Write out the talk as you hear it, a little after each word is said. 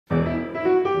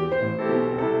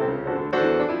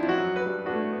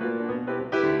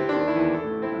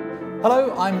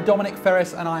Hello, I'm Dominic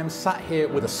Ferris and I'm sat here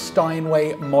with a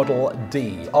Steinway Model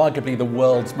D, arguably the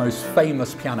world's most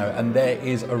famous piano, and there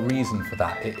is a reason for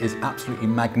that. It is absolutely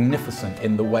magnificent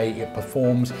in the way it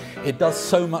performs. It does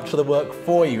so much of the work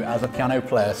for you as a piano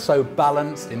player, so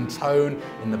balanced in tone,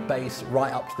 in the bass,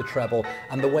 right up to the treble,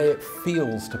 and the way it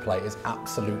feels to play is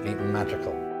absolutely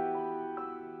magical.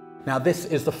 Now this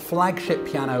is the flagship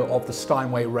piano of the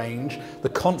Steinway range, the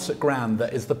Concert Grand,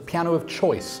 that is the piano of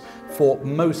choice for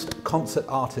most concert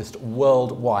artists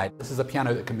worldwide. This is a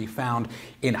piano that can be found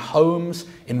in homes,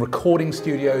 in recording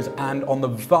studios, and on the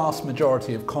vast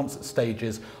majority of concert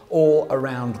stages all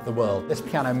around the world. This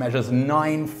piano measures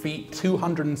 9 feet,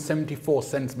 274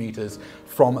 centimeters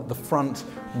from the front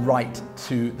right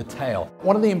to the tail.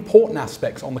 One of the important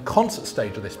aspects on the concert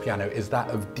stage of this piano is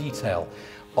that of detail.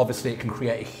 Obviously it can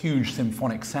create a huge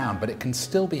symphonic sound, but it can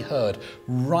still be heard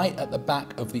right at the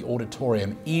back of the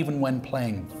auditorium, even when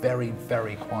playing very,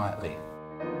 very quietly.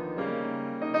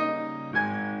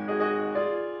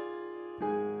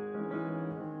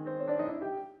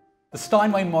 The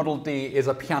Steinway Model D is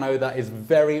a piano that is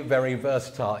very, very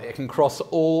versatile. It can cross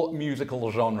all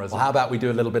musical genres. Well, how about we do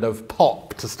a little bit of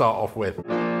pop to start off with?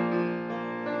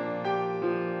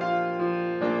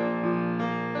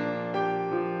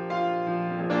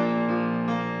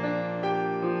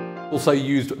 Also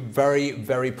used very,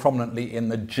 very prominently in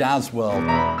the jazz world.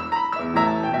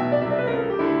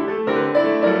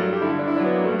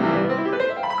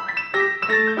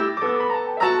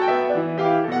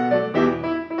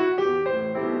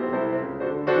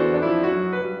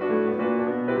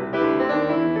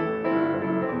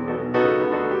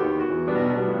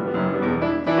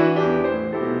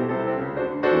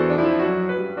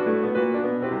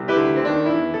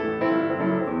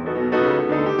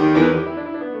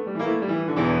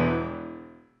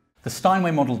 The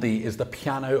Steinway Model D is the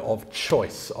piano of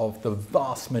choice of the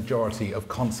vast majority of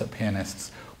concert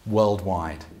pianists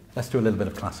worldwide. Let's do a little bit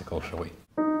of classical, shall we?